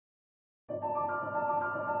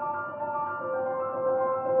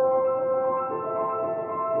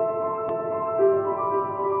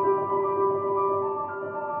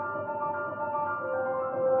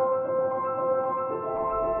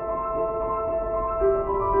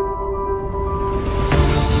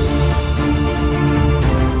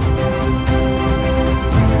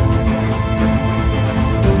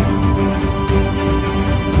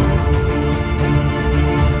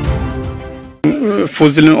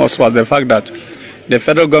fuzzling us was the fact that the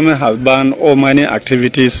federal government has banned all mining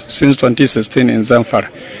activities since 2016 in Zamfara.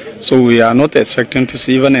 So we are not expecting to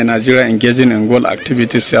see even a Nigeria engaging in gold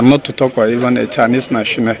activities, and not to talk about even a Chinese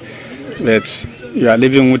national. But you are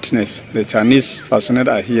living witness. The Chinese personnel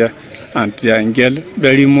are here, and they are engaged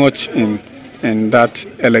very much in that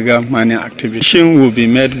illegal mining activity. Will be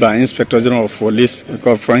made by Inspector General of Police,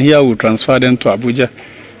 because from here we'll transfer them to Abuja.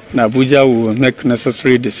 In Abuja we will make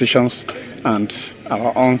necessary decisions and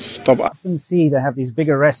our own stop. I often see they have these big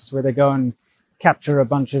arrests where they go and capture a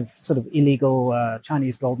bunch of sort of illegal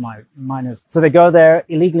Chinese gold miners. So they go there,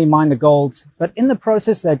 illegally mine the gold, but in the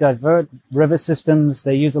process they divert river systems.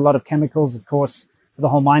 They use a lot of chemicals, of course, for the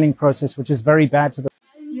whole mining process, which is very bad to the...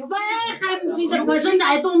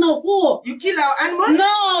 I don't know who. You kill our animals?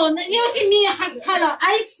 No, you see me,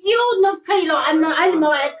 I still not kill animal. I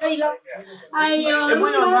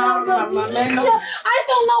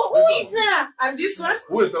don't know who is that. And this one?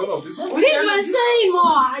 Who is the owner of this one? This one same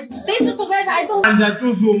more. This together, I don't. And that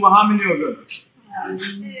two zoom, how many of them?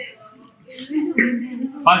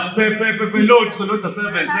 As load, so load the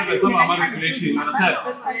seven, some are manipulation, understand?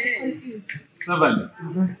 7.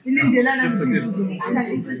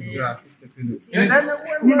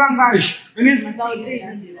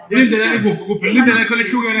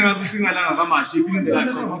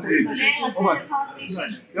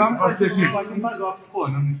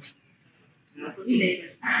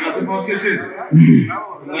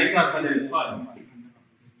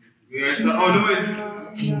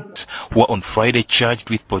 Were on Friday charged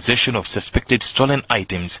with possession of suspected stolen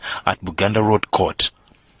items at Buganda Road Court.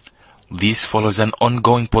 This follows an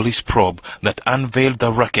ongoing police probe that unveiled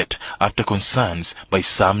the racket after concerns by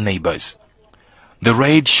some neighbors. The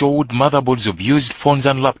raid showed motherboards of used phones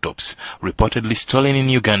and laptops reportedly stolen in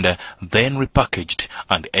Uganda, then repackaged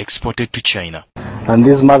and exported to China. And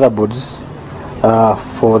these motherboards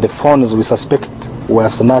for the phones we suspect were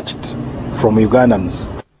snatched from Ugandans.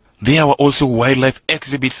 There were also wildlife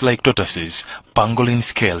exhibits like tortoises, pangolin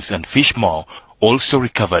scales and fish maw also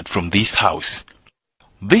recovered from this house.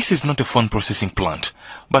 This is not a phone processing plant,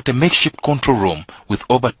 but a makeshift control room with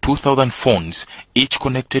over 2,000 phones, each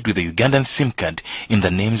connected with a Ugandan SIM card in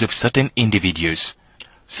the names of certain individuals.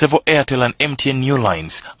 Several Airtel and MTN new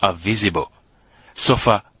lines are visible. So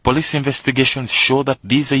far, police investigations show that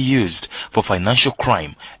these are used for financial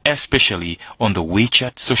crime, especially on the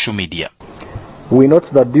WeChat social media. We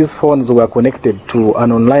note that these phones were connected to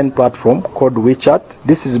an online platform called WeChat.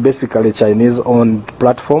 This is basically a Chinese-owned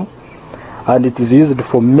platform, and it is used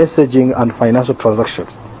for messaging and financial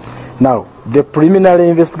transactions. Now, the preliminary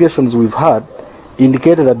investigations we've had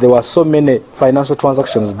indicated that there were so many financial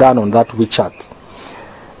transactions done on that WeChat.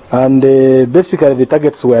 And basically the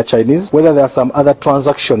targets were Chinese. Whether there are some other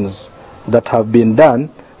transactions that have been done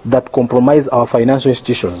that compromise our financial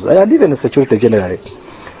institutions and even security generally.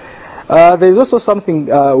 There is also something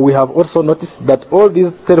we have also noticed, that all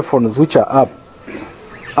these telephones which are up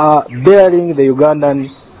are bearing the Ugandan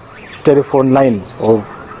telephone lines of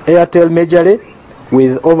Airtel majorly,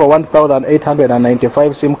 with over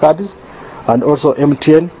 1,895 SIM cards, and also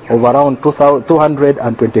MTN of around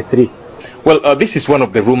 223. Well, this is one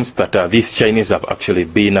of the rooms that these Chinese have actually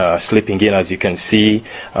been sleeping in, as you can see,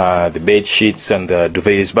 the bed sheets and the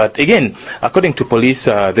duvets. But again, according to police,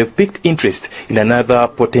 they've picked interest in another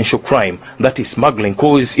potential crime, that is smuggling.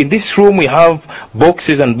 Because in this room we have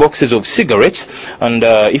boxes and boxes of cigarettes, and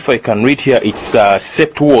if I can read here, it's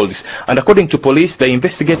sept walls. And according to police, they're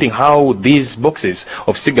investigating how these boxes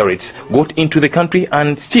of cigarettes got into the country,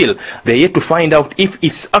 and still they're yet to find out if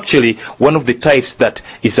it's actually one of the types that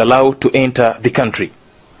is allowed to enter the country.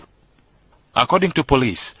 According to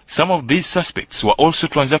police, some of these suspects were also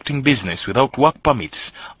transacting business without work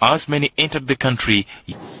permits, as many entered the country.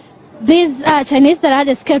 These Chinese that had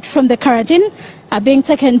escaped from the quarantine are being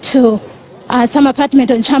taken to some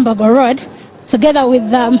apartment on Chambago Road, together with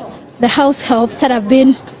the house helps that have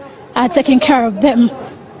been taking care of them.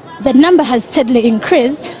 The number has steadily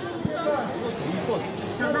increased,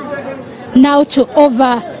 now to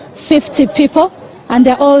over 50 people. And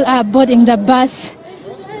they're all boarding the bus,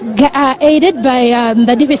 aided by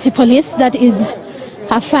the DVC police, that is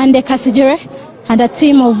Afande Kasijure, and a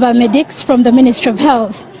team of medics from the Ministry of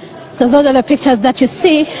Health. So those are the pictures that you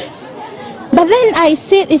see. But then I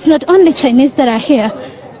see it's not only Chinese that are here.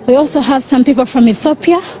 We also have some people from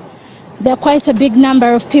Ethiopia. There are quite a big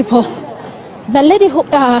number of people. The lady who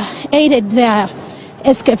aided their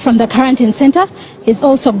escape from the quarantine center is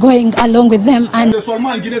also going along with them. And seulement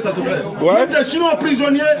en Guinée, ça te fait. Ouais. Des Chinois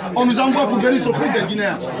prisonniers, on nous envoie pour venir s'occuper des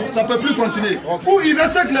Guinéens. Ça peut plus continuer. Ou ils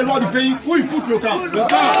respectent les lois du pays, ou ils foutent le camp. Le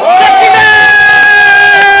camp.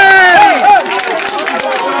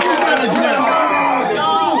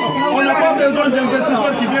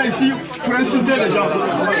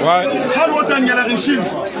 Chine.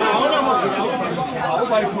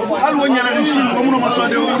 Allo nyana ni Chine, comme nous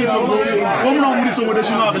masade uri tongo, comme nous uri tongo de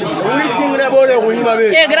Chinois.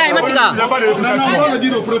 Eh, grand, masika. On le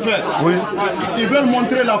dit au préfet. Oui. Ils veulent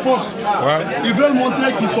montrer la force. Ouais. Ils veulent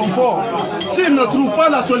montrer qu'ils sont forts. S'ils ne trouvent pas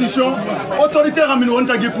la solution, autorité ramène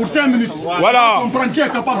pour 5 minutes. Voilà. On comprend qui est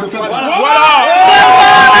capable de faire. Voilà.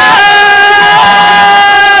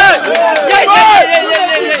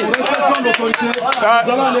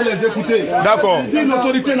 Nous allons aller les écouter. D'accord. Si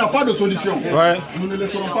l'autorité n'a pas de solution, nous ne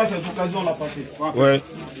laisserons pas cette occasion la passer. Ouais.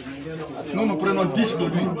 Nous prenons 10 de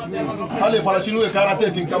lui. Allez, voilà, si nous, les karaté,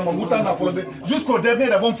 jusqu'au dernier,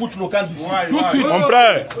 ils vont foutre local d'ici. Tout de suite. On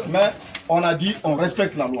prend. Mais on a dit, on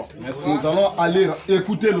respecte la loi. Nous allons aller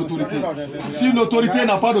écouter l'autorité. Si l'autorité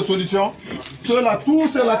n'a pas de solution, ceux-là, tous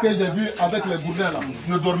ceux-là que j'ai vus avec les gourdins là,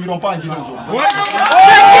 ne dormiront pas en Guinée aujourd'hui.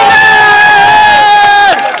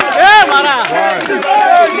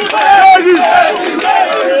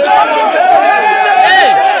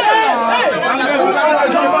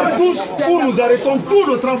 Pour nous arrêtons tout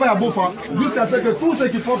le travail à Bofa jusqu'à ce que tous ceux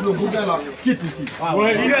qui portent le gourdin là quittent ici.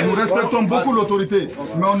 Nous respectons beaucoup l'autorité,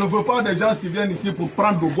 mais on ne veut pas des gens qui viennent ici pour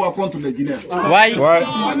prendre le bois contre les Guinéens. Oui,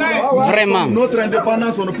 vraiment. Notre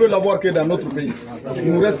indépendance, on ne peut l'avoir que dans notre pays.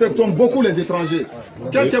 Nous respectons beaucoup les étrangers.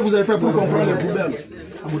 Qu'est-ce que vous avez fait pour comprendre les gourdins?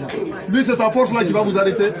 Lui, c'est sa force là qui va vous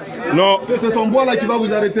arrêter? Non. C'est son bois là qui va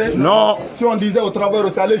vous arrêter? Non. Si on disait au travail,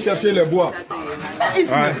 c'est aller chercher les bois.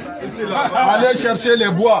 Allez chercher les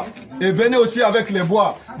bois et venez aussi avec les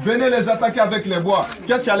bois. Venez les attaquer avec les bois.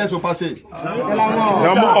 Qu'est-ce qui allait se passer? C'est la mort. C'est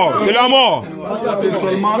la mort. C'est la mort. C'est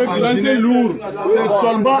seulement en Guinée. C'est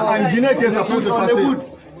seulement en Guinée que ça peut se passer.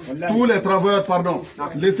 Tous les travailleurs, pardon,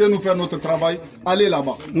 laissez-nous faire notre travail. Allez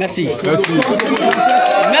là-bas. Merci. Merci.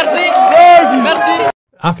 Merci. Merci.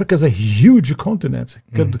 Africa is a huge continent,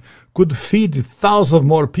 could feed thousands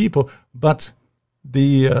more people, but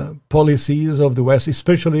the policies of the West,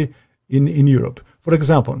 especially in Europe. For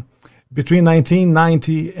example, between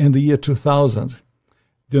 1990 and the year 2000,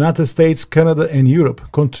 the United States, Canada, and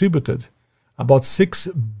Europe contributed about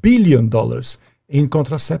 $6 billion in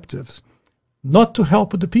contraceptives, not to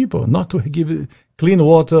help the people, not to give clean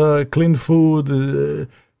water, clean food.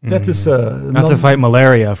 That is not to fight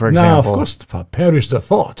malaria, for example. No, of course, perish the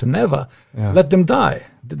thought. Never let them die.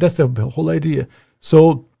 That's the whole idea.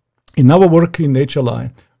 So, in our work in HLI,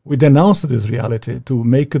 we denounced this reality to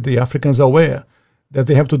make the Africans aware that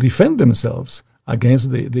they have to defend themselves against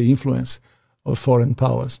the influence of foreign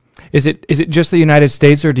powers. Is it just the United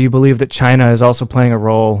States, or do you believe that China is also playing a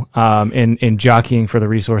role in jockeying for the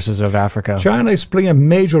resources of Africa? China is playing a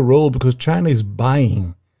major role because China is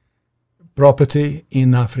buying property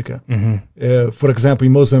in Africa. For example,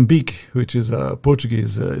 in Mozambique, which is a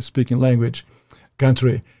Portuguese-speaking language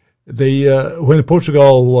country, they when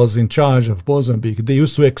Portugal was in charge of Mozambique, they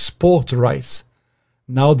used to export rice.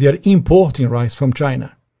 Now they are importing rice from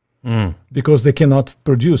China because they cannot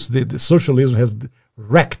produce. The socialism has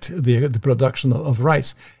wrecked the production of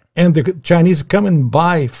rice. And the Chinese come and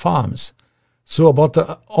buy farms. So about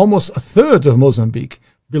almost a third of Mozambique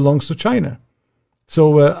belongs to China.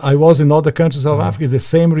 So I was in other countries of Africa, the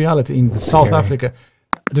same reality. In South Africa,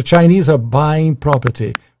 the Chinese are buying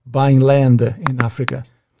property, buying land in Africa.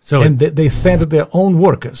 So and they send their own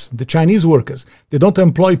workers, the Chinese workers. They don't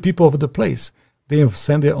employ people of the place. They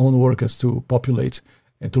send their own workers to populate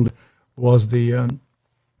and to was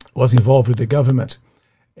involved with the government.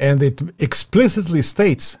 And it explicitly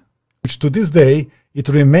states, which to this day, it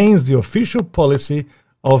remains the official policy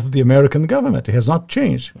of the American government. It has not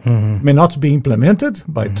changed. May not be implemented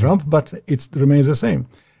by Trump, but it remains the same.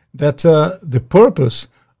 That the purpose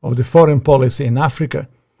of the foreign policy in Africa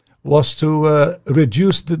was to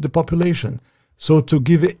reduce the population. So to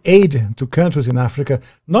give aid to countries in Africa,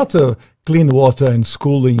 not clean water and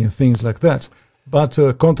schooling and things like that, but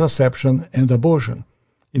contraception and abortion,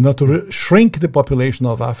 in order to shrink the population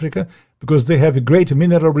of Africa, because they have great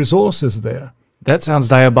mineral resources there. That sounds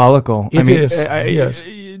diabolical. It is, yes.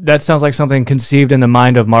 That sounds like something conceived in the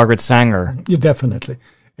mind of Margaret Sanger. Yeah, definitely.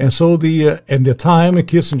 And so at the time,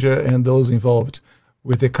 Kissinger and those involved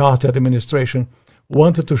with the Carter administration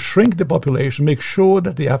wanted to shrink the population, make sure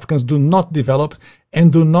that the Africans do not develop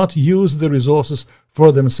and do not use the resources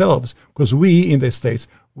for themselves, because we in the States,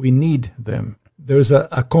 we need them. There is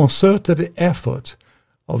a concerted effort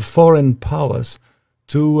of foreign powers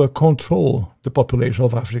to control the population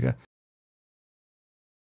of Africa.